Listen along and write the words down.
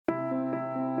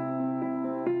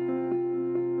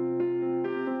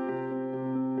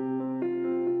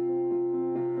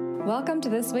Welcome to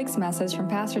this week's message from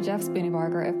Pastor Jeff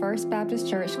Spooneybarger at First Baptist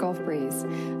Church, Gulf Breeze,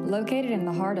 located in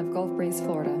the heart of Gulf Breeze,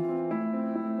 Florida.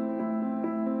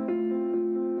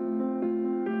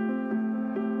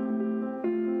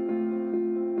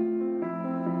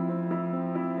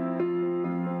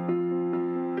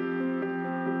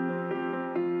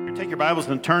 Take your Bibles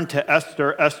and turn to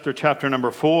Esther chapter number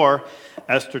 4.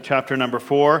 Esther chapter number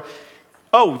 4.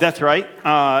 Oh, that's right.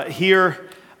 Here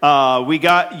we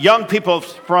got young people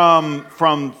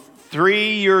from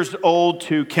 3 years old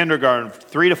to kindergarten,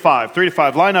 3 to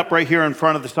 5. Line up right here in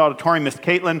front of this auditorium. Miss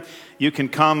Caitlin, you can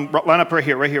come. Line up right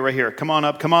here. Come on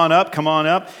up.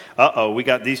 Uh-oh, we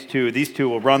got these two. These two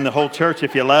will run the whole church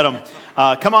if you let them.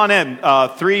 Come on in.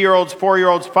 3-year-olds,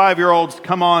 4-year-olds, 5-year-olds,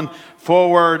 come on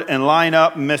forward and line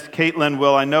up. Miss Caitlin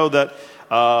will. I know that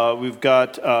we've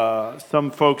got some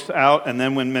folks out, and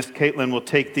then when Miss Caitlin will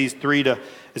take these three to.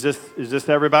 Is this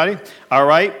everybody? All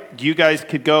right. You guys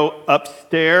could go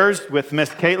upstairs with Miss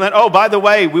Caitlin. Oh, by the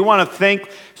way, we want to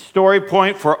thank Story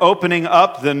Point for opening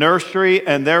up the nursery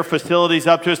and their facilities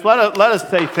up to us. Let us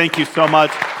say thank you so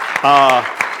much.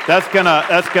 That's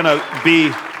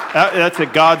a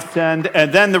godsend.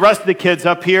 And then the rest of the kids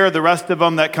up here, the rest of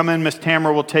them that come in, Miss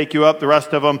Tamara will take you up. The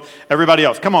rest of them, everybody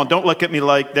else. Come on, don't look at me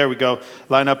like, there we go.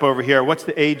 Line up over here. What's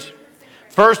the age?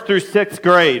 First through sixth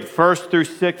grade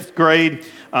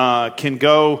can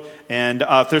go, and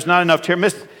if there's not enough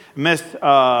chairs, Miss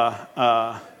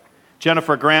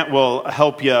Jennifer Grant will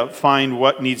help you find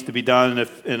what needs to be done,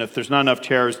 and if there's not enough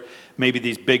chairs, maybe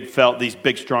these big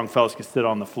strong fellas can sit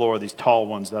on the floor, these tall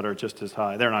ones that are just as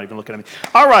high. They're not even looking at me.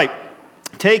 All right.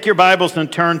 Take your Bibles and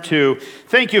turn to,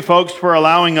 thank you folks for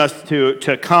allowing us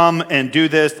to come and do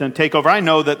this and take over. I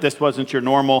know that this wasn't your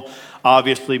normal,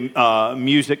 obviously,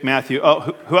 music, Matthew.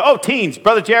 Teens,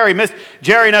 Brother Jerry, Miss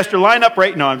Jerry and Esther, line up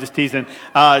right. No, I'm just teasing.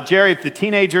 Jerry, the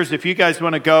teenagers, if you guys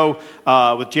want to go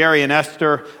with Jerry and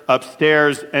Esther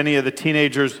upstairs, any of the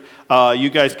teenagers, you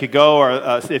guys could go,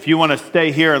 or if you want to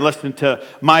stay here and listen to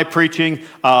my preaching,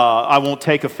 I won't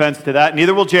take offense to that.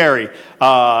 Neither will Jerry.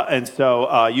 And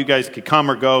so you guys could come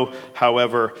or go,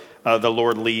 however the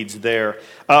Lord leads there.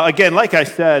 Again, like I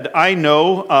said, I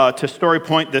know to Story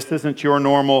Point, this isn't your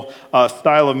normal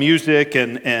style of music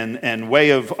and way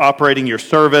of operating your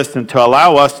service, and to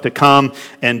allow us to come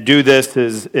and do this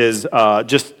is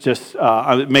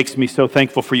it makes me so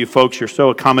thankful for you folks. You're so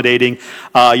accommodating.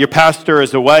 Your pastor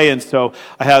is away, and so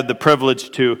I had the privilege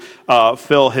to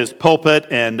fill his pulpit,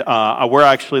 and we're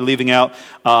actually leaving out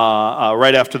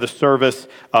right after the service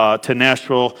to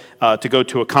Nashville to go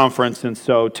to a conference, and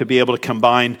so to be able to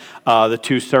combine the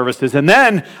two services. And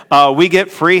then we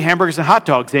get free hamburgers and hot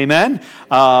dogs, amen?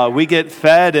 We get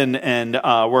fed, and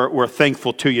we're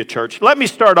thankful to you, church. Let me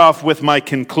start off with my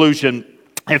conclusion,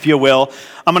 if you will.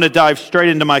 I'm going to dive straight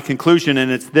into my conclusion,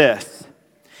 and it's this.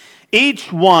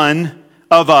 Each one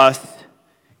of us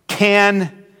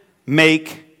can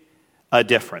make a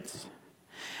difference.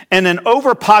 In an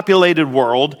overpopulated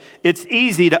world, it's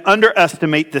easy to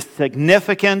underestimate the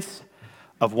significance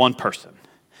of one person.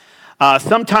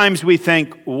 Sometimes we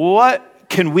think, what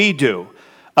can we do?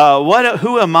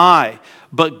 Who am I?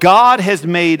 But God has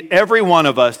made every one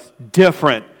of us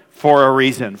different for a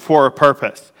reason, for a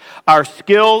purpose. Our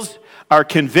skills, our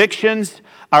convictions,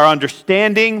 our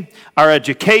understanding, our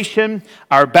education,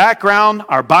 our background,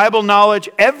 our Bible knowledge,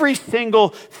 every single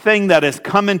thing that has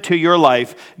come into your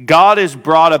life, God has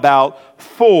brought about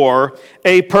for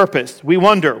a purpose. We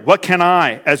wonder, what can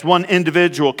I, as one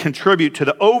individual, contribute to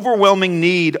the overwhelming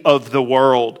need of the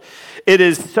world? It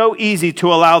is so easy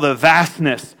to allow the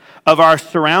vastness of our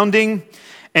surrounding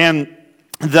and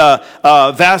the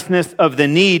vastness of the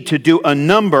need to do a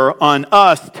number on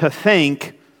us to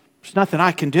think, there's nothing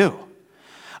I can do.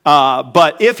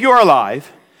 But if you're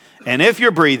alive, and if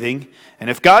you're breathing, and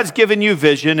if God's given you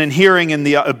vision and hearing and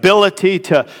the ability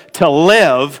to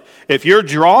live, if you're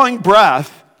drawing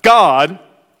breath, God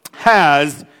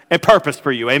has a purpose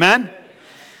for you. Amen?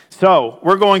 So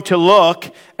we're going to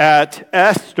look at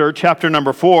Esther chapter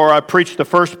number 4. I preached the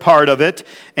first part of it,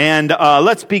 and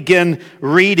let's begin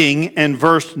reading in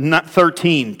verse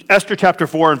 13. Esther chapter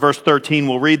 4 and verse 13.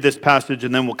 We'll read this passage,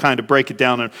 and then we'll kind of break it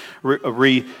down and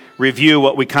review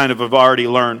what we kind of have already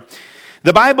learned.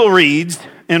 The Bible reads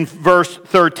in verse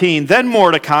 13, Then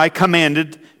Mordecai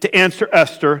commanded to answer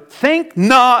Esther, Think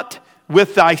not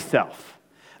with thyself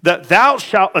that thou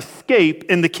shalt escape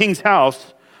in the king's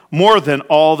house more than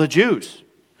all the Jews.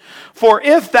 For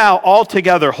if thou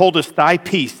altogether holdest thy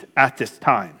peace at this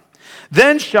time,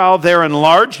 then shall their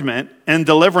enlargement and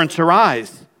deliverance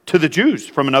arise to the Jews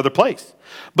from another place.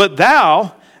 But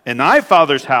thou and thy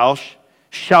father's house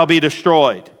shall be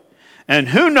destroyed. And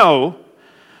who know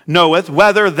knoweth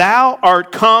whether thou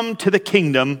art come to the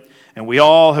kingdom. And we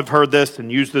all have heard this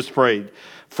and used this phrase,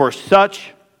 for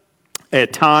such a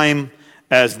time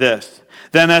as this.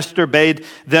 Then Esther bade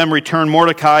them return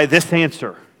Mordecai this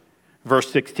answer.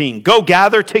 Verse 16, go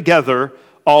gather together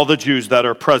all the Jews that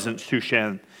are present,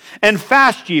 Shushan, and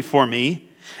fast ye for me,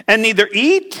 and neither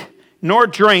eat nor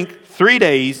drink 3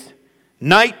 days,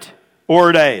 night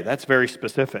or day. That's very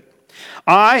specific.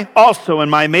 I also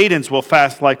and my maidens will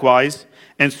fast likewise,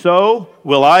 and so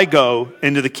will I go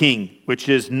into the king, which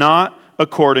is not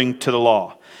according to the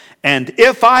law. And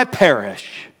if I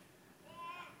perish,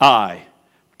 I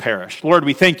perish. Lord,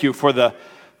 we thank you for the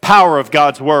power of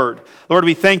God's word. Lord,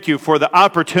 we thank you for the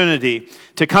opportunity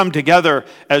to come together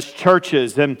as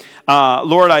churches. And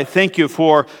Lord, I thank you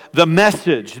for the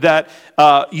message that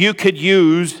you could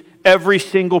use every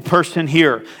single person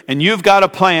here. And you've got a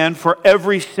plan for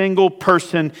every single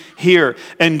person here.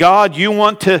 And God, you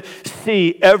want to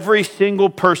see every single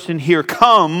person here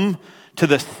come to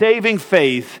the saving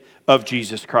faith of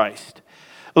Jesus Christ.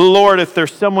 Lord, if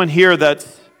there's someone here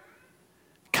that's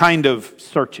kind of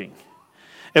searching,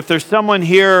 if there's someone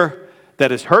here that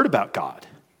has heard about God,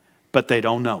 but they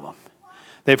don't know him,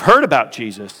 they've heard about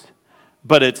Jesus,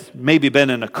 but it's maybe been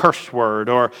in a curse word,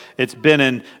 or it's been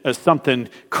in something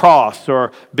cross,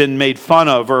 or been made fun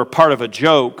of, or part of a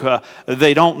joke.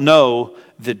 They don't know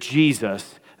the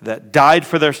Jesus that died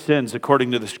for their sins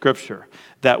according to the scripture,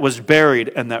 that was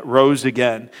buried and that rose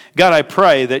again. God, I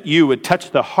pray that you would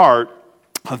touch the heart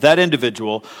of that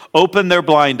individual, open their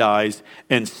blind eyes,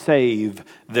 and save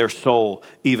their soul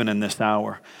even in this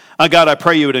hour. God, I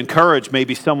pray you would encourage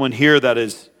maybe someone here that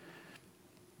is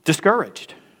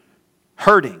discouraged,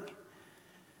 hurting,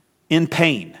 in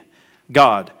pain.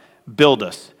 God, build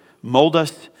us, mold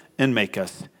us, and make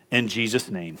us. In Jesus'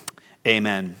 name,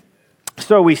 amen.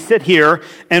 So we sit here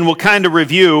and we'll kind of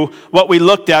review what we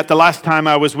looked at the last time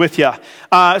I was with you.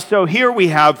 So here we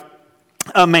have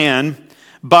a man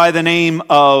by the name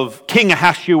of King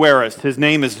Ahasuerus. His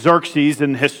name is Xerxes.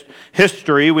 In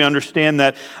history, we understand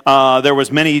that there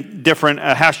was many different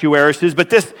Ahasueruses, but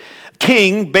this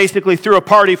king basically threw a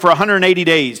party for 180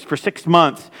 days, for 6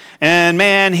 months. And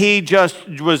man, he just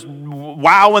was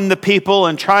wowing the people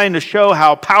and trying to show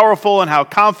how powerful and how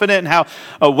confident and how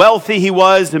wealthy he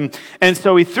was. And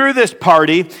so he threw this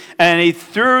party and he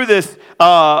threw this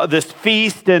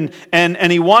feast and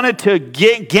he wanted to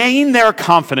gain their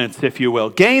confidence, if you will.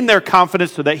 Gain their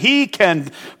confidence so that he can,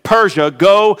 Persia,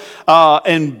 go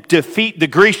and defeat the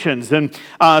Grecians. And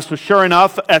so sure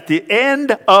enough, at the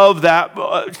end of that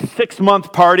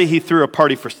 6-month party, he threw a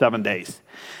party for 7 days.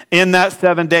 In that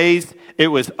 7 days, it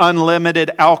was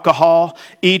unlimited alcohol.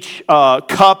 Each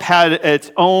cup had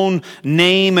its own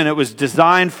name, and it was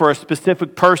designed for a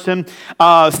specific person.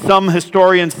 Some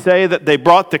historians say that they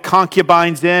brought the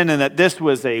concubines in, and that this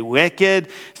was a wicked,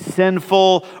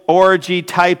 sinful orgy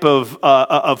type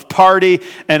of party,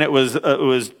 and it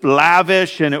was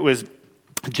lavish, and it was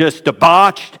just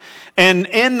debauched. And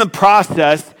in the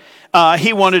process,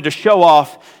 he wanted to show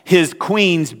off his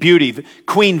queen's beauty.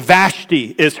 Queen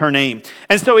Vashti is her name.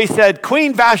 And so he said,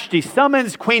 Queen Vashti,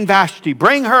 summons Queen Vashti.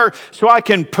 Bring her so I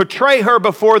can portray her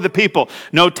before the people.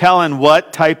 No telling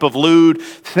what type of lewd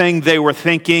thing they were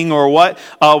thinking or what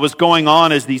was going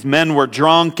on as these men were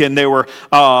drunk and they were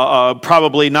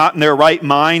probably not in their right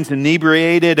minds,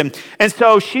 inebriated. And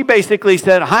so she basically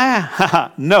said,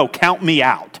 no, count me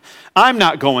out. I'm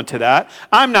not going to that.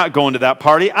 I'm not going to that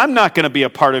party. I'm not going to be a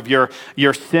part of your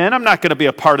sin. I'm not going to be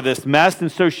a part of this mess.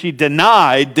 And so she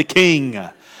denied the king.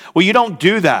 Well, you don't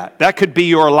do that. That could be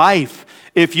your life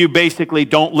if you basically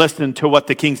don't listen to what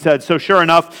the king said. So sure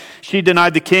enough, she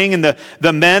denied the king, and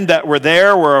the men that were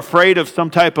there were afraid of some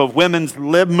type of women's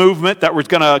lib movement that was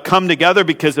going to come together,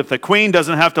 because if the queen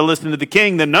doesn't have to listen to the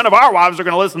king, then none of our wives are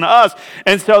going to listen to us.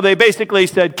 And so they basically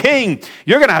said, King,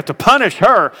 you're going to have to punish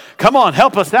her. Come on,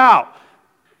 help us out.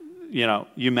 You know,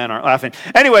 you men aren't laughing.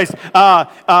 Anyways,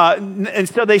 and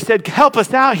so they said, help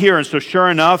us out here. And so sure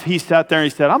enough, he sat there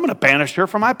and he said, I'm going to banish her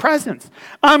from my presence.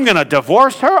 I'm going to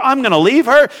divorce her. I'm going to leave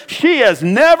her. She is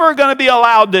never going to be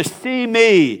allowed to see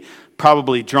me.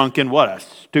 Probably drunken. What a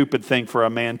stupid thing for a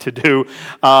man to do.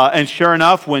 And sure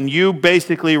enough, when you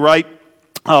basically write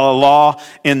a law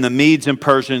in the Medes and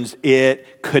Persians,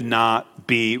 it could not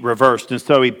be reversed. And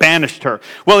so he banished her.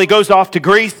 Well, he goes off to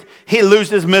Greece. He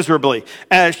loses miserably.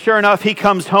 Sure enough, he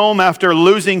comes home after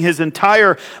losing his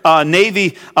entire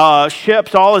Navy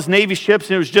ships, all his Navy ships,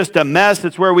 and it was just a mess.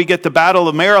 It's where we get the Battle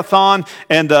of Marathon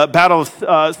and the Battle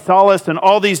of Solace, and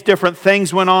all these different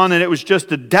things went on, and it was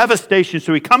just a devastation.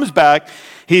 So he comes back.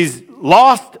 He's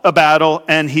lost a battle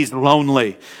and he's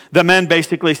lonely. The men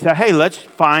basically said, hey, let's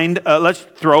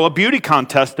throw a beauty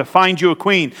contest to find you a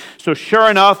queen. So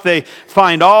sure enough, they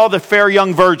find all the fair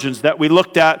young virgins that we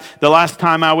looked at the last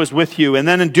time I was with you. And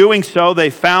then in doing so, they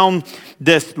found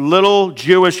this little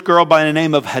Jewish girl by the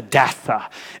name of Hadassah.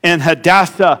 And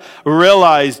Hadassah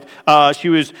realized she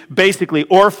was basically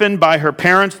orphaned by her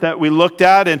parents that we looked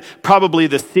at, and probably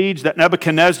the siege that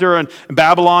Nebuchadnezzar and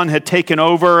Babylon had taken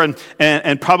over,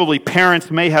 and probably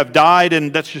parents may have died,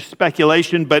 and that's just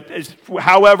speculation, but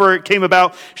however it came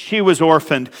about, she was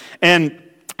orphaned. And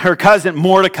her cousin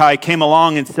Mordecai came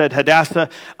along and said, Hadassah,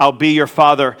 I'll be your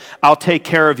father. I'll take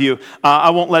care of you. I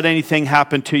won't let anything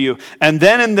happen to you. And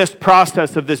then in this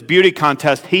process of this beauty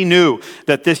contest, he knew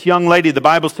that this young lady, the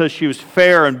Bible says she was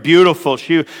fair and beautiful.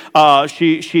 She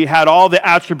had all the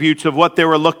attributes of what they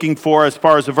were looking for as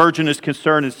far as a virgin is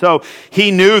concerned. And so he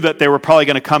knew that they were probably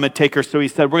going to come and take her. So he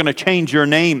said, we're going to change your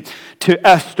name to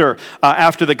Esther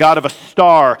after the god of a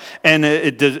star. And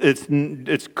it's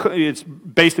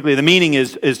basically the meaning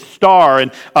is star,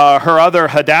 and her other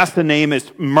Hadassah name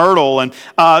is Myrtle. And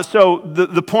so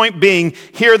the point being,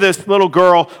 here this little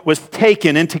girl was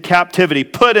taken into captivity,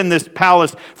 put in this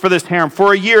palace for this harem.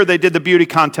 For a year they did the beauty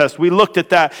contest. We looked at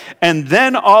that, and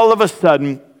then all of a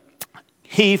sudden,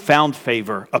 he found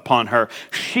favor upon her.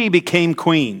 She became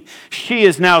queen. She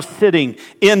is now sitting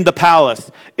in the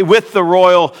palace with the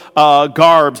royal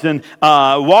garbs and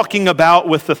walking about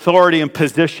with authority and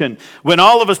position. When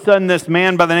all of a sudden this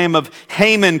man by the name of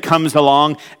Haman comes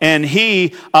along, and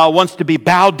he wants to be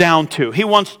bowed down to. He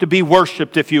wants to be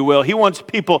worshiped, if you will. He wants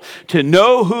people to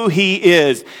know who he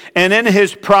is. And in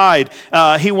his pride,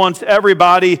 he wants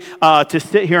everybody to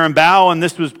sit here and bow. And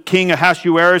this was King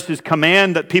Ahasuerus'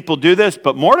 command that people do this.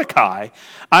 But Mordecai,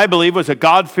 I believe, was a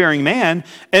God-fearing man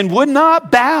and would not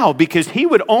bow because he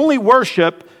would only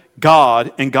worship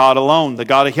God and God alone, the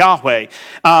God of Yahweh.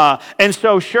 And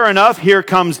so sure enough, here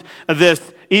comes this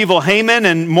evil Haman,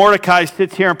 and Mordecai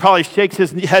sits here and probably shakes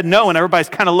his head no, and everybody's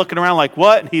kind of looking around like,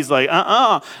 what? And he's like,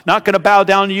 not going to bow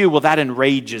down to you. Well, that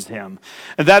enrages him.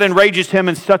 And that enrages him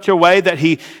in such a way that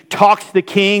he talks the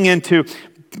king into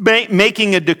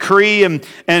making a decree, and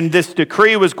this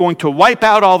decree was going to wipe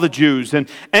out all the Jews, and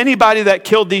anybody that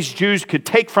killed these Jews could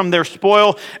take from their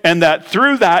spoil, and that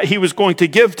through that he was going to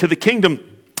give to the kingdom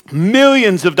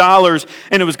millions of dollars,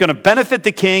 and it was going to benefit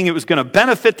the king, it was going to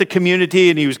benefit the community,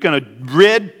 and he was going to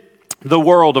rid the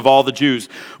world of all the Jews.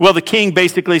 Well, the king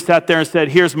basically sat there and said,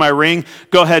 here's my ring,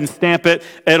 go ahead and stamp it,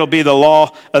 it'll be the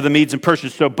law of the Medes and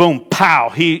Persians. So boom, pow,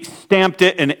 he stamped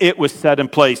it and it was set in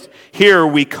place. Here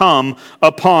we come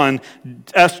upon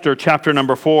Esther chapter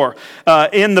number 4.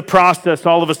 In the process,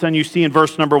 all of a sudden you see in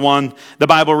verse number 1, the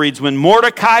Bible reads, when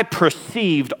Mordecai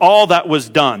perceived all that was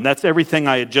done, that's everything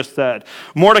I had just said,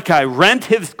 Mordecai rent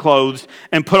his clothes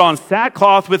and put on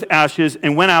sackcloth with ashes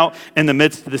and went out in the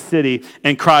midst of the city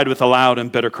and cried with a loud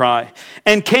and bitter cry,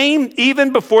 and came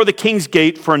even before the king's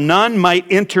gate, for none might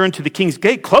enter into the king's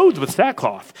gate clothed with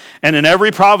sackcloth. And in every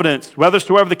providence,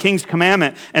 whithersoever the king's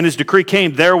commandment and his decree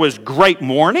came, there was great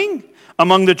mourning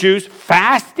among the Jews,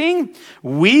 fasting,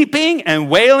 weeping, and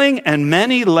wailing, and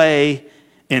many lay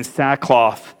in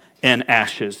sackcloth and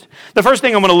ashes. The first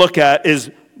thing I'm going to look at is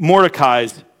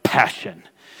Mordecai's passion.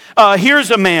 Here's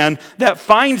a man that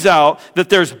finds out that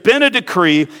there's been a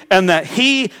decree and that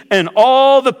he and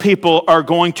all the people are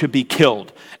going to be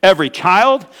killed. Every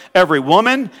child, every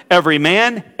woman, every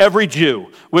man, every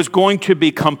Jew was going to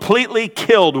be completely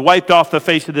killed, wiped off the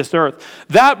face of this earth.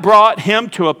 That brought him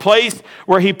to a place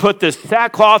where he put this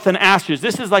sackcloth and ashes.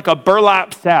 This is like a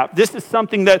burlap sack. This is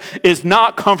something that is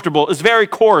not comfortable. It's very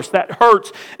coarse. That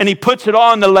hurts. And he puts it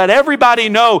on to let everybody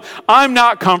know, I'm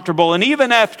not comfortable. And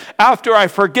even after I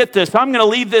forget this, I'm going to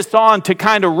leave this on to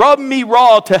kind of rub me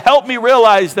raw, to help me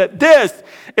realize that this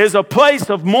is a place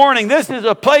of mourning. This is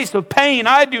a place of pain.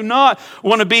 I do not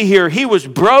want to be here. He was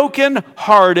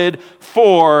brokenhearted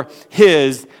for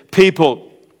his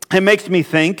people. It makes me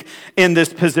think in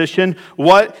this position,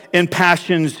 what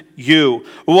impassions you?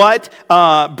 What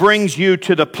brings you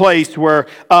to the place where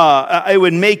it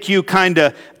would make you kind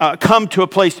of come to a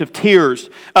place of tears,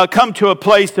 come to a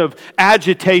place of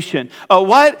agitation?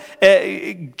 What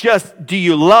just do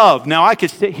you love? Now, I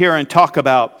could sit here and talk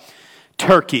about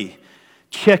turkey,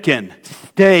 chicken,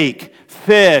 steak,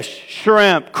 fish,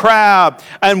 shrimp, crab,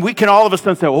 and we can all of a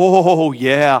sudden say, oh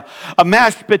yeah,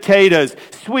 mashed potatoes,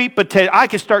 sweet potato. I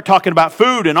can start talking about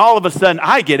food, and all of a sudden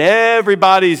I get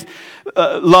everybody's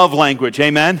love language,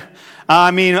 amen?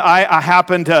 I mean, I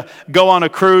happened to go on a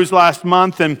cruise last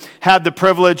month and had the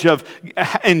privilege of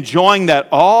enjoying that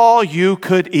all you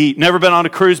could eat. Never been on a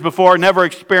cruise before, never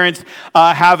experienced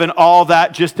having all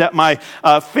that just at my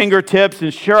fingertips.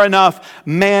 And sure enough,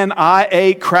 man, I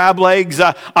ate crab legs.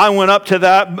 I went up to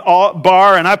that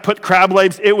bar and I put crab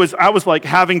legs. I was like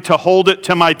having to hold it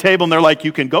to my table, and they're like,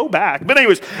 you can go back. But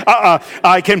anyways,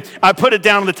 I put it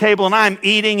down on the table, and I'm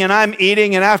eating, and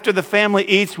after the family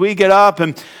eats, we get up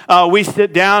and we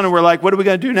sit down, and we're like, what are we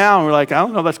going to do now? And we're like, I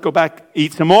don't know, let's go back,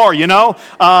 eat some more, you know?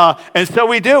 And so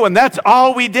we do, and that's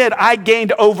all we did. I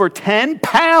gained over 10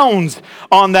 pounds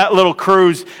on that little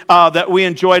cruise that we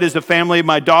enjoyed as a family.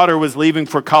 My daughter was leaving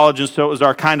for college, and so it was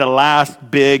our kind of last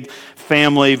big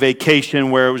family vacation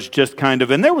where it was just kind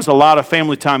of, and there was a lot of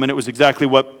family time, and it was exactly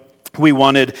what we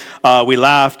wanted. We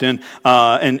laughed and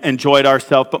enjoyed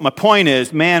ourselves. But my point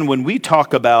is, man, when we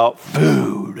talk about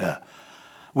food,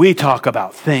 we talk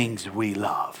about things we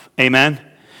love. Amen?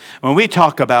 When we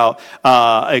talk about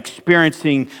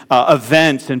experiencing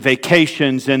events and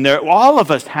vacations, and all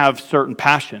of us have certain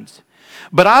passions.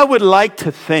 But I would like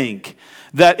to think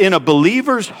that in a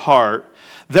believer's heart,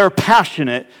 they're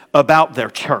passionate about their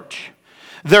church.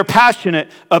 They're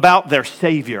passionate about their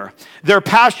Savior. They're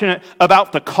passionate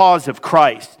about the cause of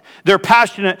Christ. They're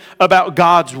passionate about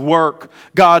God's work,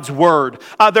 God's word.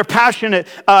 They're passionate,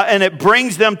 and it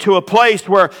brings them to a place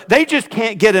where they just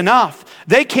can't get enough.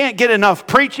 They can't get enough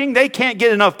preaching. They can't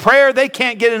get enough prayer. They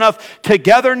can't get enough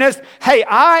togetherness. Hey,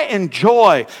 I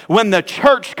enjoy when the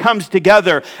church comes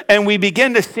together and we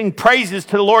begin to sing praises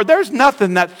to the Lord. There's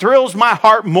nothing that thrills my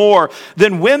heart more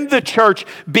than when the church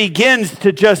begins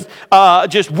to just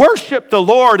worship the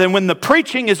Lord, and when the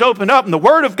preaching is opened up and the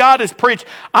word of God is preached.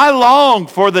 I long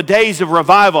for the days of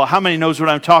revival. How many knows what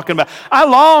I'm talking about? I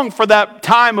long for that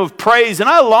time of praise, and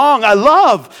I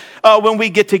love when we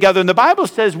get together. And the Bible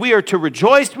says we are to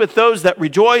rejoice with those that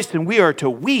rejoice, and we are to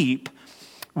weep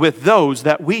with those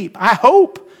that weep. I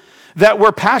hope that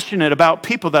we're passionate about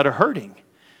people that are hurting.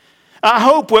 I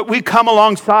hope that we come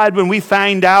alongside when we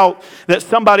find out that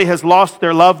somebody has lost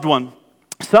their loved one.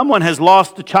 Someone has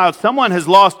lost a child. Someone has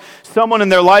lost someone in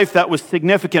their life that was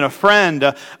significant, a friend,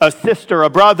 a sister,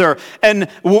 a brother. And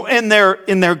in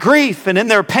their grief and in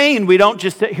their pain, we don't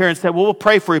just sit here and say, well, we'll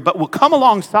pray for you, but we'll come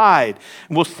alongside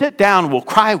and we'll sit down and we'll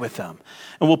cry with them.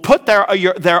 And we'll put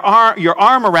your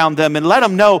arm around them and let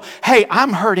them know, hey,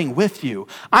 I'm hurting with you.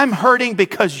 I'm hurting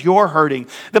because you're hurting.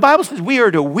 The Bible says we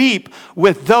are to weep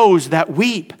with those that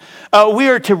weep. We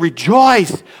are to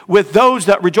rejoice with those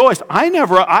that rejoice.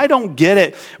 I don't get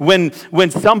it when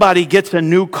somebody gets a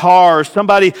new car or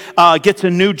somebody gets a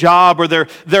new job, or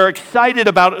they're excited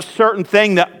about a certain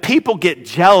thing, that people get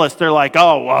jealous. They're like,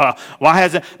 oh, why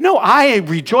hasn't? No, I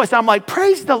rejoice. I'm like,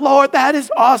 praise the Lord. That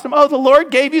is awesome. Oh, the Lord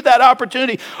gave you that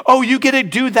opportunity. Oh, you get to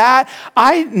do that?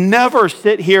 I never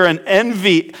sit here and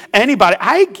envy anybody.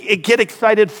 I get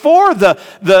excited for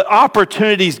the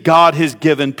opportunities God has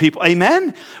given people.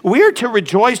 Amen? We are to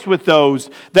rejoice with those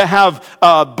that have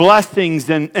blessings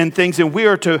and things, and we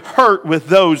are to hurt with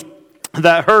those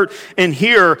that hurt. And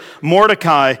here,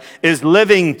 Mordecai is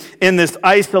living in this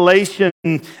isolation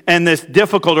and this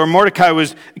difficult, or Mordecai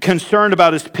was concerned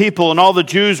about his people, and all the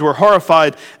Jews were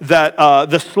horrified that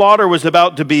the slaughter was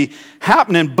about to be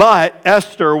happening, but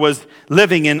Esther was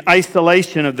living in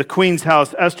isolation of the queen's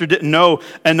house. Esther didn't know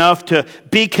enough to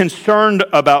be concerned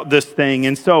about this thing,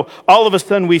 and so all of a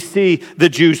sudden we see the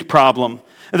Jews' problem.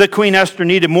 The Queen Esther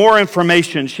needed more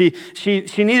information. She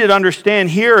needed to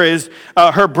understand, here is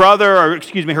her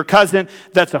cousin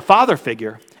that's a father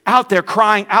figure, out there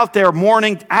crying, out there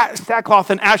mourning, sackcloth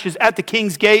and ashes at the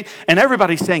king's gate, and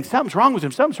everybody's saying, something's wrong with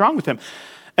him, something's wrong with him.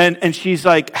 And she's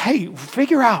like, hey,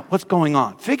 figure out what's going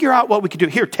on. Figure out what we can do.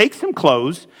 Here, take some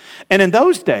clothes. And in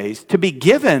those days, to be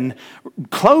given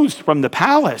clothes from the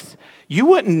palace, you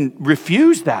wouldn't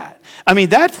refuse that. I mean,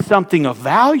 that's something of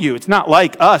value. It's not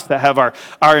like us that have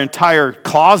our entire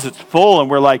closets full and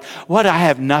we're like, what, I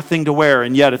have nothing to wear.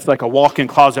 And yet it's like a walk-in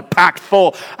closet packed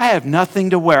full. I have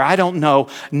nothing to wear. I don't know.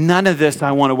 None of this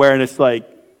I want to wear. And it's like,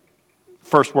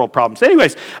 first world problems.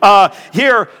 Anyways,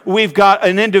 here we've got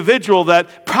an individual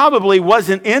that probably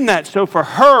wasn't in that. So for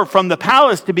her, from the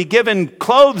palace, to be given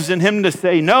clothes and him to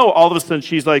say no, all of a sudden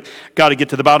she's like, got to get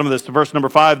to the bottom of this. Verse number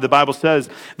 5, the Bible says,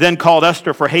 then called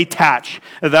Esther for Hatach.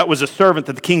 That was a servant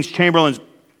that the king's chamberlain,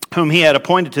 whom he had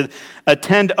appointed to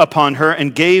attend upon her,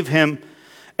 and gave him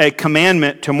a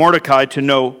commandment to Mordecai to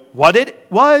know what it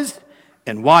was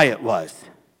and why it was.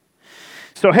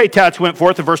 So Hatach went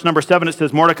forth. In verse number 7, it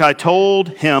says, Mordecai told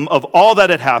him of all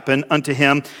that had happened unto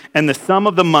him, and the sum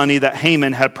of the money that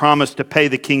Haman had promised to pay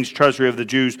the king's treasury of the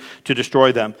Jews to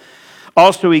destroy them.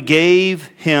 Also, he gave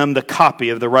him the copy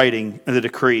of the writing of the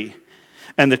decree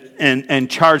and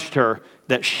charged her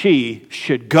that she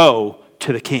should go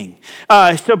to the king.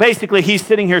 So basically, he's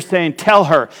sitting here saying, tell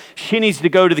her she needs to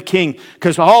go to the king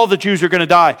because all the Jews are going to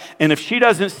die. And if she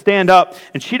doesn't stand up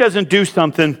and she doesn't do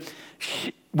something,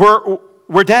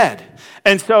 we're dead.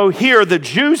 And so here the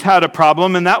Jews had a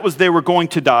problem, and that was they were going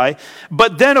to die.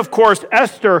 But then, of course,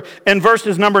 Esther in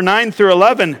verses number 9 through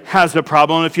 11 has a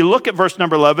problem. If you look at verse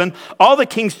number 11, all the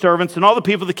king's servants and all the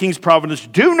people of the king's province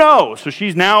do know, so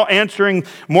she's now answering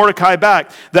Mordecai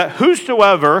back, that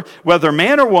whosoever, whether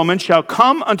man or woman, shall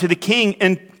come unto the king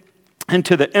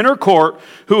into the inner court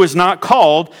who is not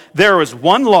called, there is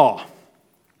one law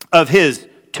of his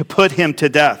to put him to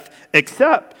death,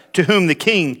 except to whom the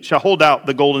king shall hold out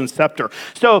the golden scepter.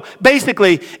 So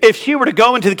basically, if she were to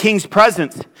go into the king's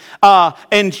presence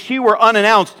and she were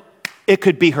unannounced, it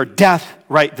could be her death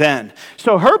right then.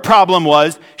 So her problem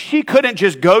was she couldn't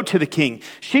just go to the king.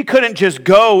 She couldn't just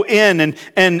go in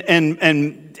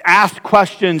and ask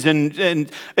questions, and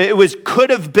it could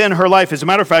have been her life. As a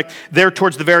matter of fact, there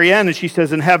towards the very end, and she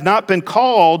says, and have not been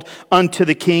called unto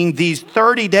the king these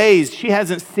 30 days. She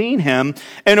hasn't seen him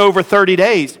in over 30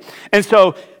 days. And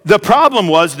so the problem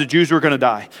was the Jews were going to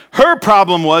die. Her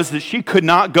problem was that she could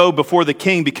not go before the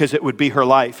king because it would be her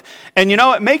life. And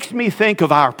it makes me think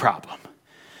of our problem.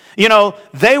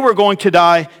 They were going to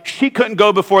die. She couldn't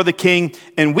go before the king.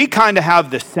 And we kind of have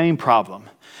the same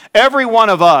problem. Every one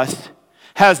of us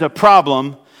has a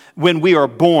problem when we are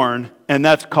born, and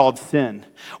that's called sin.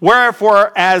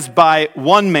 Wherefore, as by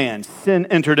one man, sin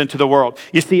entered into the world.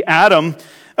 You see, Adam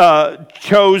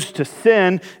chose to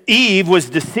sin. Eve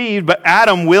was deceived, but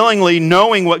Adam willingly,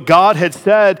 knowing what God had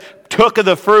said, took of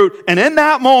the fruit. And in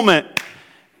that moment,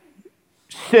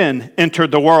 sin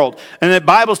entered the world. And the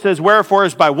Bible says, wherefore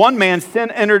as by one man sin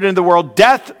entered into the world,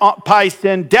 death by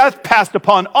sin, death passed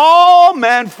upon all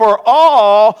men, for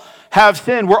all have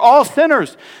sinned. We're all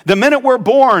sinners. The minute we're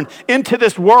born into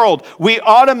this world, we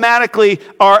automatically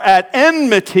are at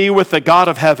enmity with the God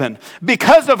of heaven.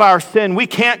 Because of our sin, we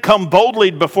can't come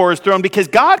boldly before his throne because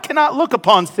God cannot look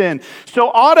upon sin.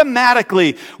 So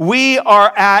automatically, we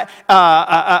are at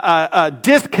a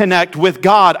disconnect with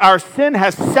God. Our sin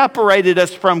has separated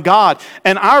us from God.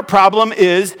 And our problem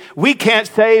is we can't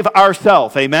save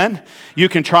ourselves. Amen? You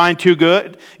can try and do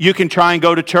good. You can try and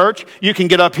go to church. You can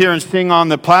get up here and sing on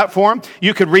the platform.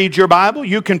 You could read your Bible.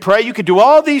 You can pray. You could do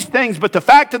all these things. But the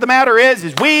fact of the matter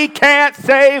is we can't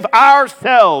save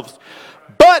ourselves.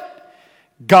 But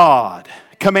God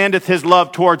commandeth his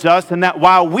love towards us, and that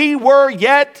while we were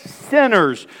yet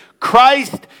sinners,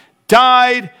 Christ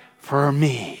died for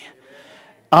me.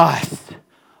 Us.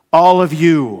 All of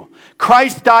you.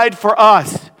 Christ died for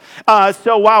us.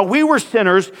 So while we were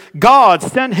sinners, God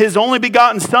sent his only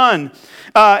begotten Son.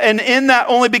 And in that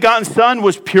only begotten Son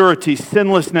was purity,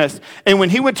 sinlessness. And when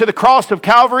he went to the cross of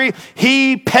Calvary,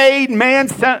 he paid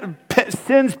man's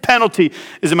sin's penalty.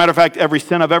 As a matter of fact, every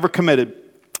sin I've ever committed,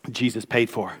 Jesus paid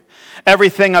for.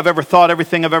 Everything I've ever thought,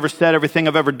 everything I've ever said, everything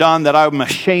I've ever done that I'm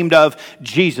ashamed of,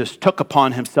 Jesus took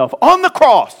upon himself on the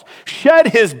cross, shed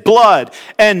his blood,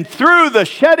 and through the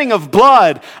shedding of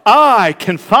blood, I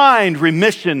can find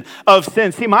remission of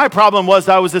sin. See, my problem was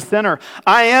I was a sinner.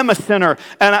 I am a sinner,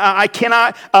 and I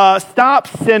cannot stop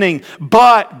sinning,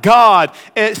 but God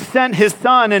sent his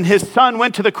Son, and his Son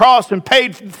went to the cross and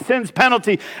paid sin's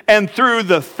penalty, and through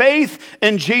the faith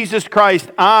in Jesus Christ,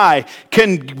 I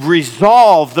can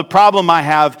resolve the problem I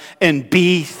have and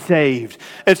be saved.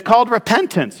 It's called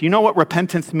repentance. You know what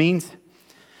repentance means?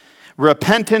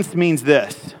 Repentance means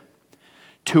this: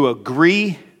 to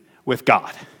agree with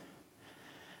God.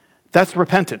 That's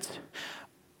repentance.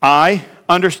 I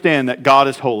understand that God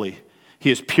is holy.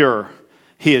 He is pure.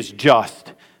 He is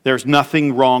just. There's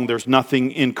nothing wrong. There's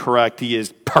nothing incorrect. He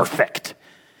is perfect.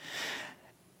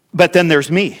 But then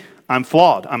there's me. I'm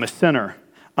flawed. I'm a sinner.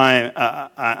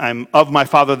 I'm of my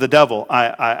father the devil.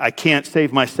 I can't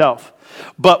save myself.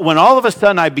 But when all of a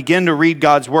sudden I begin to read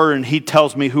God's word and he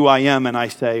tells me who I am, and I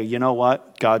say, you know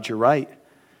what? God, you're right.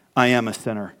 I am a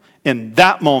sinner. In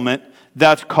that moment,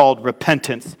 that's called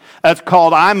repentance. That's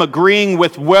called I'm agreeing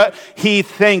with what he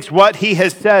thinks, what he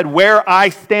has said, where I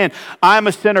stand. I'm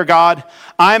a sinner, God.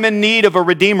 I'm in need of a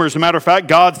redeemer. As a matter of fact,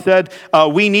 God said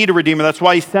we need a redeemer. That's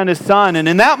why he sent his Son. And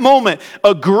in that moment,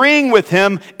 agreeing with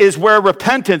him is where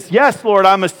repentance. Yes, Lord,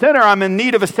 I'm a sinner. I'm in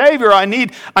need of a Savior. I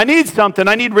need something.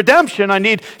 I need redemption. I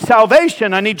need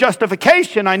salvation. I need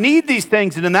justification. I need these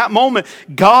things. And in that moment,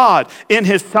 God, in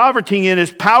his sovereignty and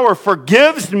his power,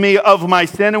 forgives me of my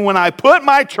sin. And when I put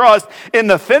my trust in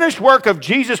the finished work of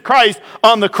Jesus Christ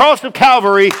on the cross of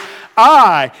Calvary,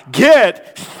 I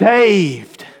get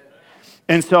saved.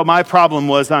 And so my problem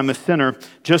was I'm a sinner,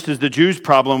 just as the Jews'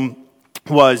 problem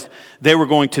was they were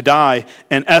going to die,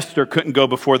 and Esther couldn't go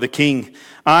before the king.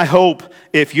 I hope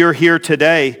if you're here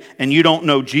today and you don't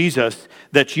know Jesus,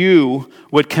 that you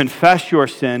would confess your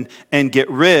sin and get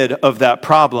rid of that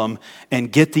problem and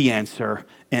get the answer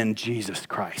in Jesus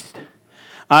Christ.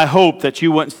 I hope that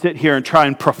you wouldn't sit here and try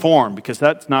and perform, because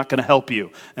that's not going to help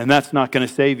you and that's not going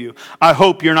to save you. I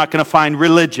hope you're not going to find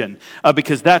religion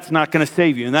because that's not going to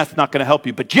save you and that's not going to help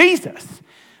you. But Jesus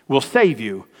will save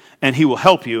you, and he will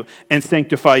help you and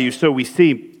sanctify you. So we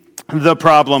see the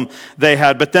problem they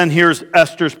had. But then here's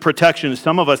Esther's protection.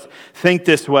 Some of us think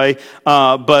this way,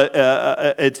 but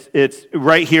it's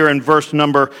right here in verse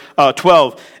number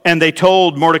 12. And they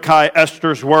told Mordecai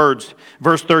Esther's words.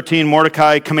 Verse 13,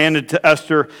 Mordecai commanded to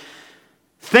Esther,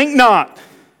 "Think not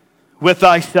with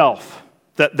thyself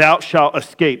that thou shalt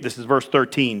escape," this is verse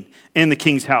 13, "in the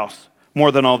king's house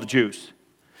more than all the Jews.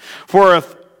 For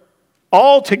if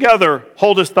altogether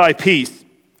holdest thy peace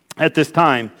at this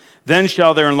time, then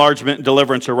shall their enlargement and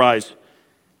deliverance arise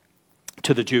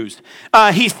to the Jews."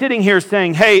 He's sitting here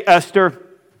saying, hey, Esther,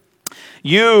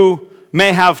 you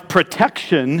may have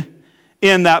protection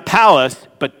in that palace,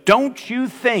 but don't you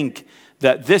think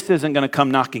that this isn't going to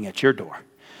come knocking at your door.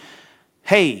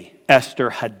 Hey, Esther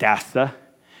Hadassah,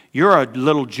 you're a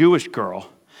little Jewish girl,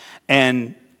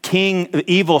 and King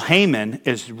evil Haman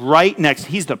is right next.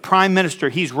 He's the prime minister.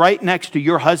 He's right next to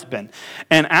your husband.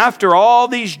 And after all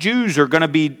these Jews are going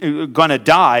to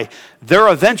die,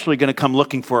 they're eventually going to come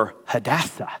looking for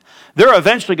Hadassah. They're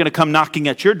eventually going to come knocking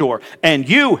at your door. And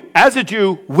you, as a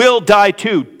Jew, will die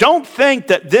too. Don't think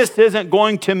that this isn't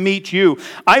going to meet you.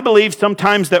 I believe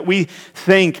sometimes that we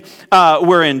think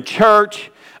we're in church.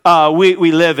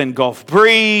 We live in Gulf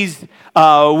Breeze.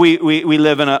 We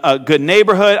live in a good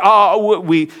neighborhood.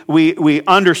 We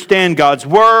understand God's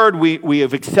word. We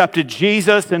have accepted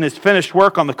Jesus and his finished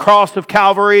work on the cross of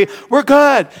Calvary. We're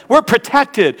good. We're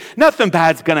protected. Nothing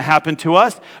bad's going to happen to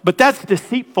us. But that's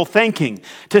deceitful thinking.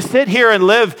 To sit here and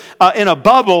live in a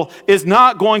bubble is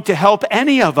not going to help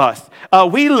any of us.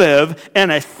 We live in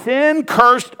a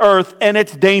sin-cursed earth, and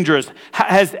it's dangerous.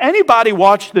 Has anybody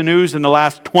watched the news in the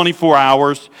last 24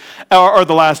 hours or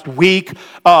the last week?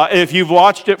 If you've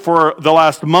watched it for the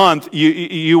last month,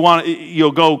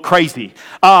 you'll go crazy.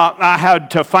 I had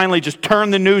to finally just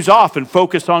turn the news off and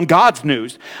focus on God's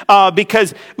news,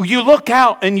 because you look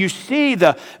out and you see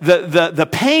the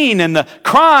pain and the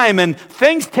crime and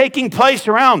things taking place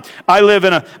around. I live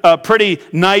in a pretty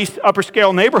nice upper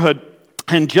scale neighborhood.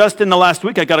 And just in the last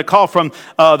week, I got a call from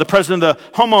the president of the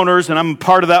homeowners, and I'm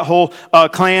part of that whole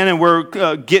clan, and we're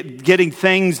getting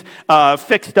things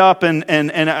fixed up, and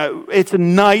it's a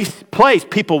nice place.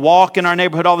 People walk in our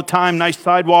neighborhood all the time, nice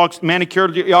sidewalks,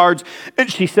 manicured yards. And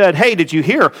she said, "Hey, did you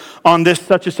hear on this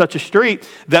such and such a street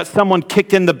that someone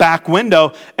kicked in the back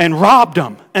window and robbed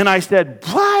them?" And I said,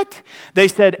 "What?" They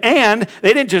said, and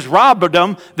they didn't just rob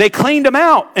them, they cleaned them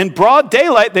out. In broad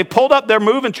daylight, they pulled up their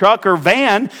moving truck or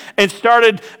van and started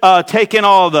taking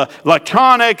all the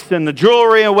electronics and the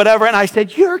jewelry and whatever. And I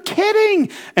said, "You're kidding."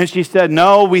 And she said,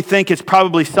 "No, we think it's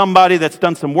probably somebody that's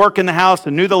done some work in the house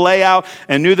and knew the layout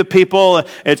and knew the people.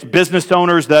 It's business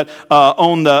owners that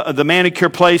own the manicure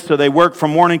place, so they work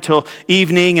from morning till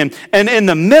evening. And in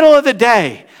the middle of the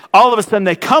day, all of a sudden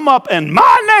they come up in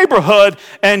my neighborhood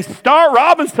and start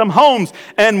robbing some homes."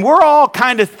 And we're all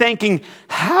kind of thinking,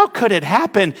 how could it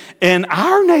happen in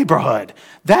our neighborhood?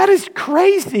 That is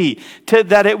crazy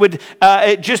that it would,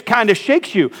 it just kind of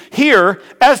shakes you. Here,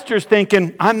 Esther's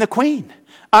thinking, I'm the queen.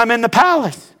 I'm in the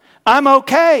palace. I'm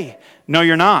okay. No,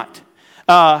 you're not.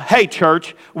 Hey,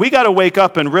 church, we got to wake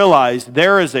up and realize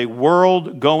there is a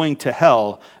world going to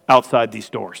hell outside these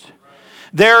doors.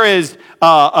 There is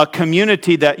a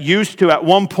community that used to, at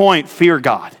one point, fear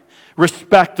God,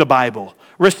 respect the Bible,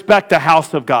 respect the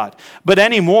house of God. But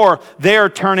anymore, they are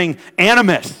turning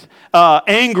animus,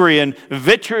 angry and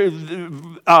vitriol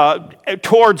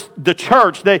towards the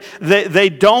church. They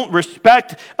don't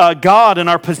respect God and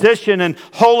our position and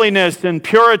holiness and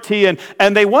purity, and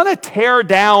they want to tear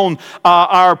down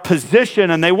our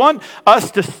position, and they want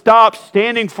us to stop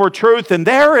standing for truth. And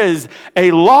there is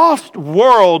a lost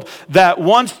world that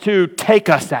wants to take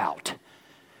us out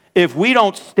if we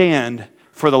don't stand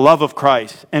for the love of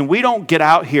Christ and we don't get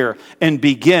out here and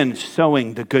begin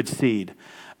sowing the good seed.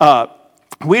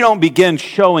 we don't begin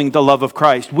showing the love of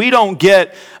Christ. We don't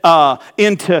get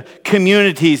into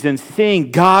communities and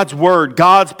seeing God's word,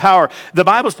 God's power. The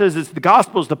Bible says it's the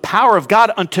gospel is the power of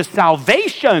God unto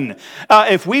salvation.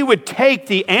 If we would take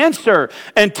the answer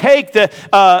and take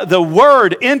the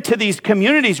word into these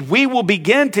communities, we will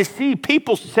begin to see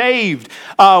people saved.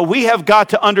 We have got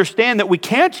to understand that we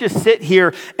can't just sit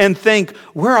here and think,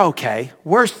 we're okay,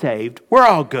 we're saved, we're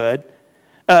all good.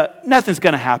 Nothing's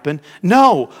going to happen.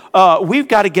 No, we've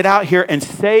got to get out here and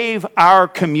save our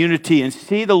community and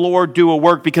see the Lord do a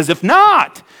work, because if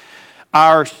not,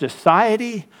 our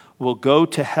society will go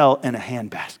to hell in a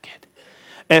handbasket.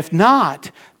 If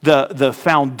not, the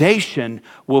foundation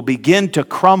will begin to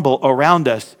crumble around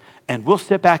us, and we'll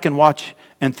sit back and watch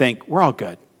and think, we're all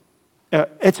good.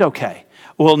 It's okay.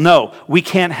 Well, no, we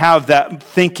can't have that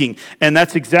thinking. And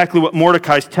that's exactly what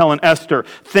Mordecai's telling Esther.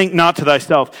 Think not to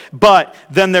thyself. But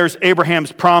then there's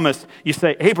Abraham's promise. You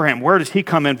say, Abraham, where does he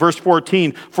come in? Verse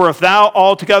 14, for if thou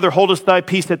altogether holdest thy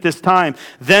peace at this time,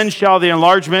 then shall the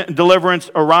enlargement and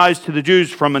deliverance arise to the Jews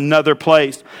from another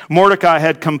place. Mordecai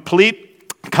had complete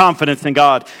confidence in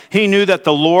God. He knew that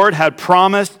the Lord had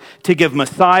promised to give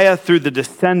Messiah through the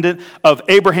descendant of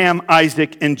Abraham,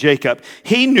 Isaac, and Jacob.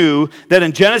 He knew that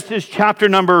in Genesis chapter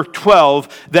number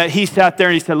 12, that he sat there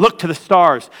and he said, look to the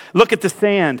stars, look at the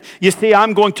sand. You see,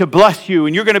 I'm going to bless you,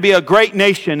 and you're going to be a great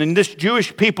nation, and this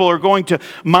Jewish people are going to,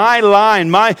 my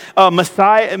line, my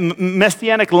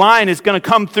messianic line is going to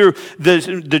come through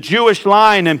the Jewish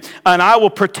line, and I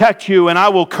will protect you, and I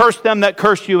will curse them that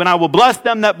curse you, and I will bless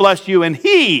them that bless you. And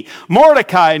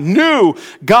Mordecai, knew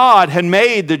God had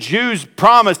made the Jews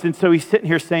promise. And so he's sitting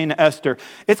here saying to Esther,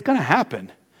 it's going to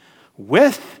happen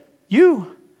with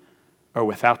you or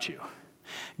without you.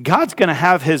 God's going to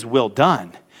have his will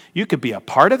done. You could be a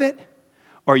part of it,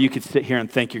 or you could sit here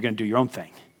and think you're going to do your own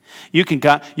thing. You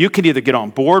can either get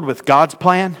on board with God's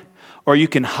plan, or you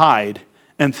can hide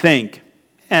and think,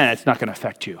 it's not going to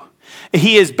affect you.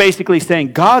 He is basically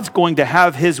saying God's going to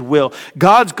have his will.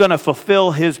 God's going to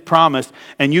fulfill his promise,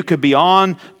 and you could be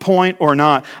on point or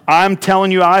not. I'm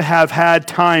telling you, I have had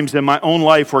times in my own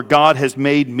life where God has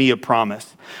made me a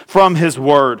promise from his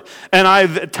word. And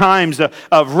I've at times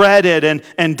read it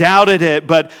and doubted it,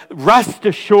 but rest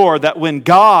assured that when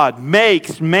God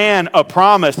makes man a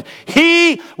promise,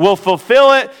 he will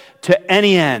fulfill it to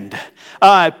any end.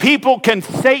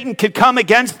 Satan can come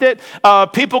against it.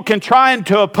 People can try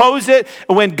to oppose it.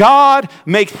 When God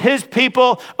makes his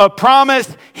people a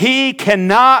promise, he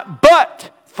cannot but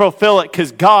fulfill it,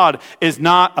 because God is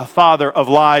not a father of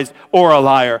lies or a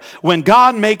liar. When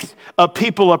God makes a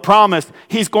people a promise,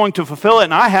 he's going to fulfill it.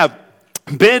 And I have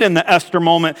been in the Esther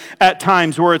moment at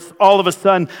times where it's all of a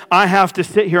sudden I have to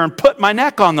sit here and put my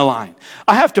neck on the line.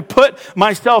 I have to put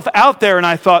myself out there, and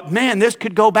I thought, man, this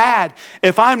could go bad.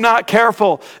 If I'm not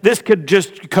careful, this could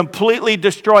just completely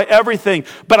destroy everything.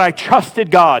 But I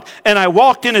trusted God, and I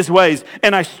walked in his ways,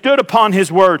 and I stood upon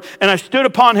his word, and I stood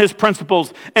upon his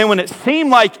principles. And when it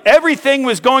seemed like everything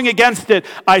was going against it,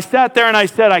 I sat there and I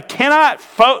said, I cannot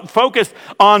focus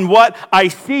on what I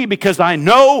see, because I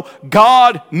know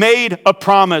God made a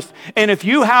promise. And if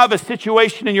you have a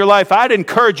situation in your life, I'd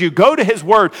encourage you, go to his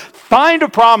word, find a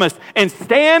promise, and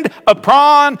stand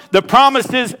upon the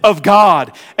promises of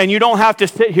God. And you don't have to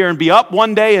sit here and be up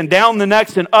one day and down the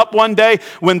next and up one day.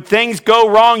 When things go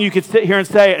wrong, you could sit here and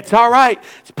say, it's all right.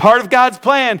 It's part of God's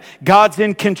plan. God's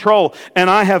in control. And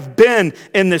I have been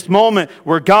in this moment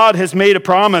where God has made a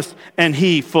promise and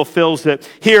he fulfills it.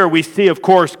 Here we see, of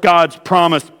course, God's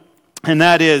promise, and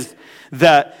that is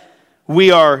that we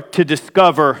are to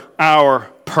discover our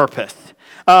purpose.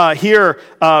 Here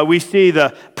we see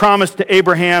the promise to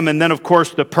Abraham, and then, of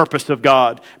course, the purpose of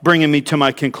God, bringing me to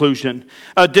my conclusion.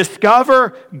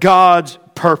 Discover God's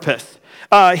purpose.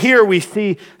 Here we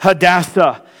see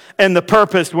Hadassah and the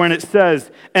purpose when it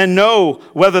says, and know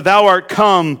whether thou art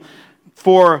come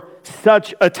for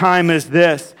such a time as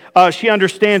this. She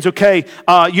understands, okay,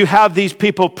 you have these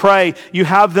people pray, you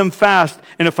have them fast,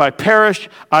 and if I perish,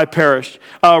 I perish.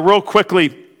 Real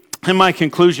quickly, in my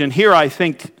conclusion, here I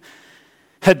think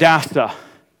Hadassah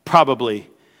probably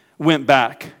went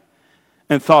back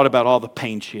and thought about all the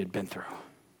pain she had been through.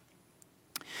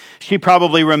 She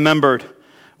probably remembered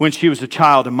when she was a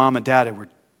child and mom and dad were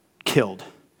killed.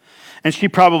 And she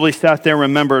probably sat there and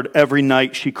remembered every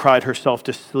night she cried herself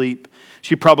to sleep.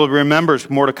 She probably remembers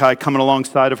Mordecai coming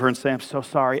alongside of her and saying, I'm so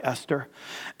sorry, Esther.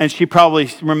 And she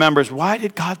probably remembers, why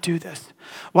did God do this?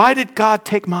 Why did God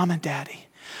take mom and daddy?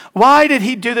 Why did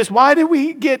he do this? Why did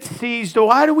we get seized?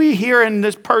 Why do we here in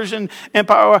this Persian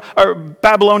Empire or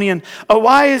Babylonian?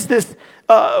 Why is this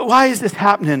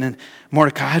happening? And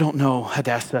Mordecai, I don't know,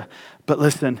 Hadassah, But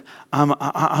listen,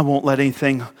 I won't let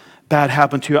anything bad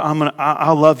happen to you.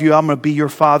 I'll love you. I'm going to be your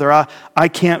father. I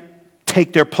can't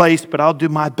take their place, but I'll do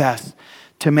my best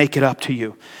to make it up to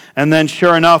you. And then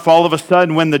sure enough, all of a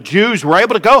sudden, when the Jews were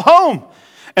able to go home,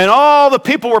 and all the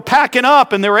people were packing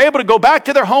up and they were able to go back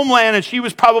to their homeland, and she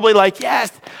was probably like,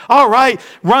 yes, all right,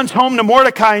 runs home to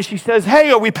Mordecai and she says,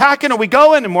 hey, are we packing? Are we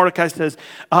going? And Mordecai says,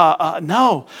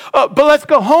 no, but let's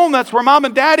go home. That's where mom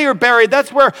and daddy are buried.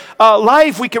 That's where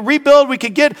life, we can rebuild, we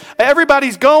can get,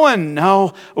 everybody's going.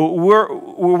 No, we're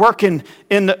working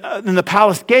in the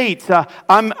palace gates.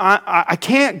 I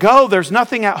can't go. There's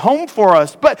nothing at home for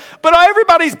us. But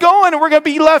everybody's going and we're going to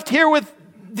be left here with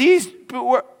these.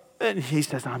 And he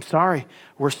says, I'm sorry,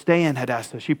 we're staying,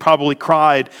 Hadassah. She probably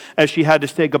cried as she had to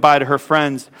say goodbye to her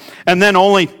friends. And then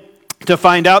only to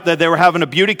find out that they were having a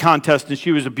beauty contest and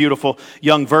she was a beautiful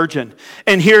young virgin.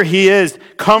 And here he is,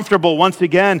 comfortable once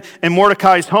again in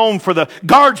Mordecai's home for the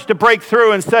guards to break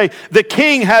through and say, the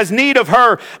king has need of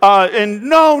her. And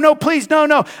no, please,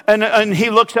 no. And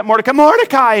he looks at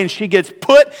Mordecai, and she gets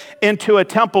put into a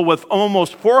temple with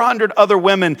almost 400 other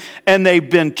women. And they've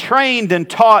been trained and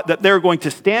taught that they're going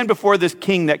to stand before this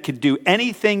king that could do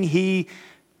anything he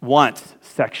wants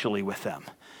sexually with them.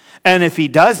 And if he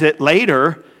does it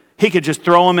later, he could just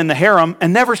throw him in the harem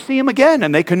and never see him again,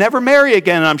 and they could never marry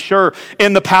again. And I'm sure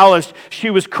in the palace,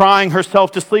 she was crying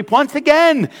herself to sleep once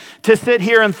again to sit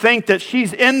here and think that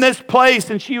she's in this place,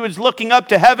 and she was looking up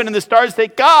to heaven and the stars and say,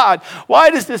 God,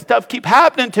 why does this stuff keep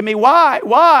happening to me?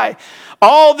 Why?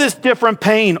 All this different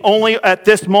pain, only at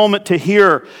this moment to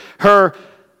hear her,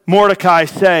 Mordecai,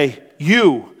 say,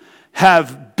 you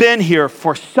have been here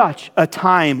for such a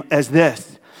time as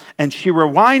this. And she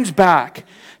rewinds back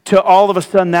to all of a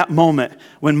sudden that moment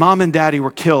when mom and daddy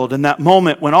were killed, and that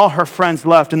moment when all her friends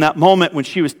left, and that moment when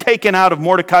she was taken out of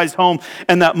Mordecai's home,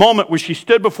 and that moment where she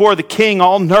stood before the king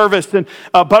all nervous and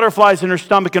butterflies in her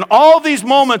stomach, and all these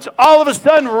moments all of a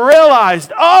sudden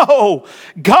realized, oh,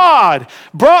 God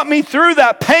brought me through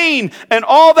that pain and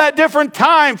all that different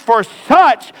time for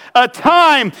such a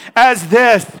time as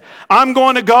this. I'm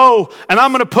going to go and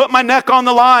I'm going to put my neck on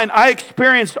the line. I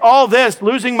experienced all this,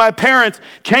 losing my parents,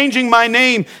 changing my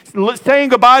name, saying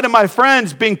goodbye to my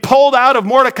friends, being pulled out of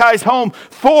Mordecai's home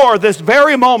for this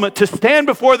very moment to stand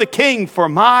before the king for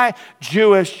my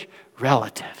Jewish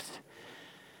relatives.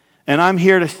 And I'm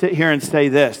here to sit here and say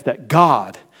this, that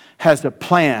God has a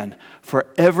plan for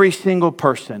every single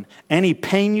person. Any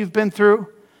pain you've been through,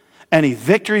 any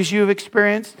victories you've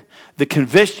experienced, the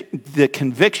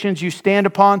convictions you stand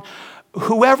upon,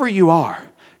 whoever you are,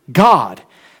 God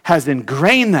has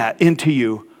ingrained that into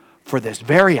you for this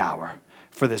very hour,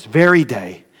 for this very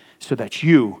day, so that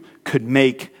you could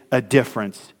make a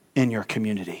difference in your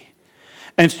community.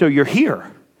 And so you're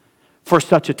here for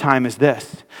such a time as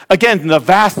this. Again, the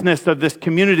vastness of this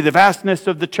community, the vastness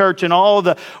of the church, and all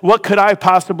the, what could I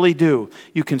possibly do?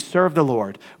 You can serve the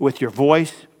Lord with your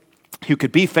voice. You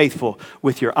could be faithful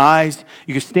with your eyes.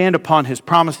 You could stand upon his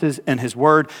promises and his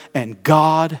word, and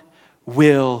God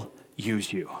will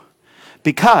use you.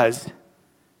 Because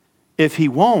if he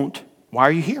won't, why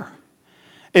are you here?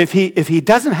 If he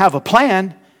doesn't have a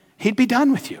plan, he'd be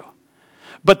done with you.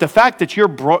 But the fact that you're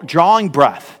drawing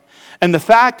breath, and the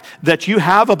fact that you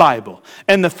have a Bible,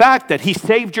 and the fact that he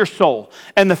saved your soul,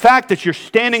 and the fact that you're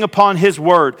standing upon his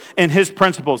word and his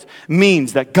principles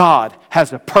means that God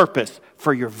has a purpose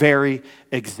for your very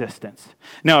existence.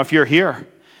 Now, if you're here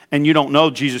and you don't know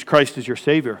Jesus Christ as your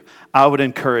Savior, I would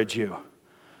encourage you,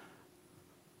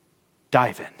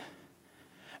 dive in.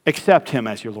 Accept him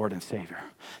as your Lord and Savior.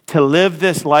 To live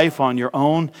this life on your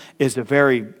own is a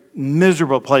very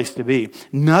miserable place to be.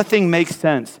 Nothing makes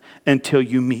sense until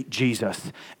you meet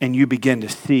Jesus and you begin to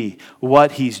see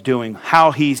what he's doing,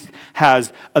 how he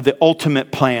has the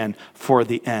ultimate plan for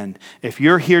the end. If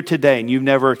you're here today and you've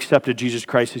never accepted Jesus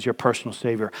Christ as your personal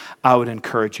Savior, I would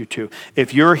encourage you to.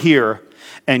 If you're here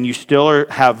and you still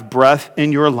have breath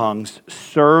in your lungs,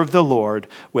 serve the Lord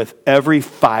with every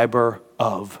fiber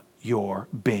of your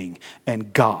being,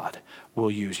 and God will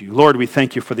use you. Lord, we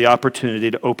thank you for the opportunity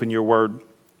to open your word.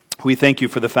 We thank you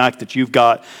for the fact that you've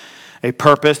got a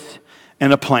purpose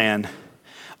and a plan.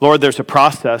 Lord, there's a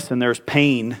process and there's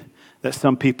pain that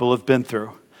some people have been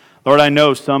through. Lord, I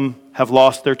know some have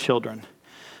lost their children.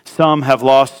 Some have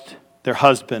lost their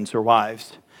husbands or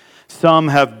wives. Some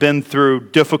have been through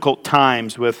difficult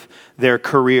times with their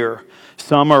career.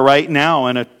 Some are right now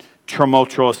in a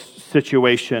tumultuous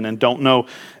situation and don't know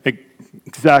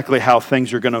exactly how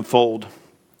things are going to unfold.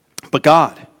 But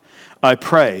God, I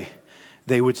pray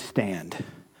they would stand.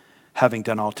 having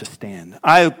done all to stand.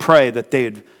 I pray that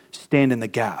they'd stand in the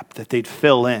gap, that they'd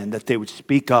fill in, that they would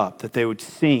speak up, that they would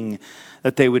sing,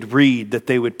 that they would read, that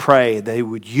they would pray, they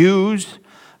would use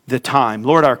the time.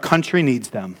 Lord, our country needs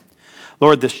them.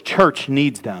 Lord, this church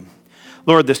needs them.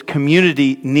 Lord, this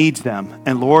community needs them.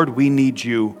 And Lord, we need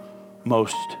you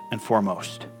most and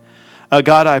foremost.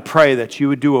 God, I pray that you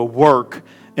would do a work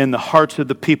in the hearts of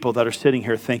the people that are sitting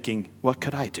here thinking, what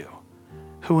could I do?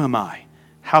 Who am I?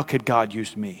 How could God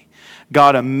use me?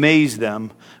 God, amaze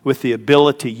them with the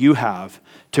ability you have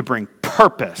to bring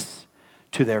purpose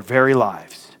to their very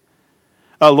lives.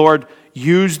 Lord,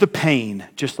 use the pain,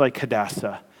 just like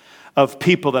Hadassah, of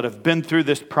people that have been through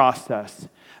this process,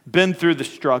 been through the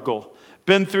struggle,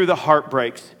 been through the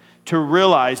heartbreaks, to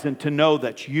realize and to know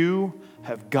that you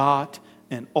have got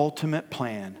an ultimate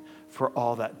plan for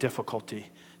all that difficulty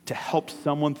to help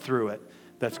someone through it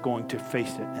that's going to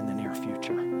face it in the near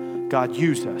future. God,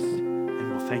 use us,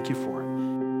 and we'll thank you for it.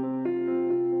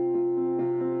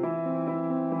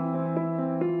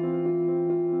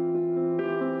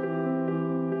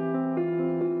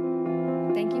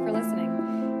 Thank you for listening.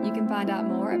 You can find out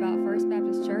more about First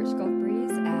Baptist Church Gulf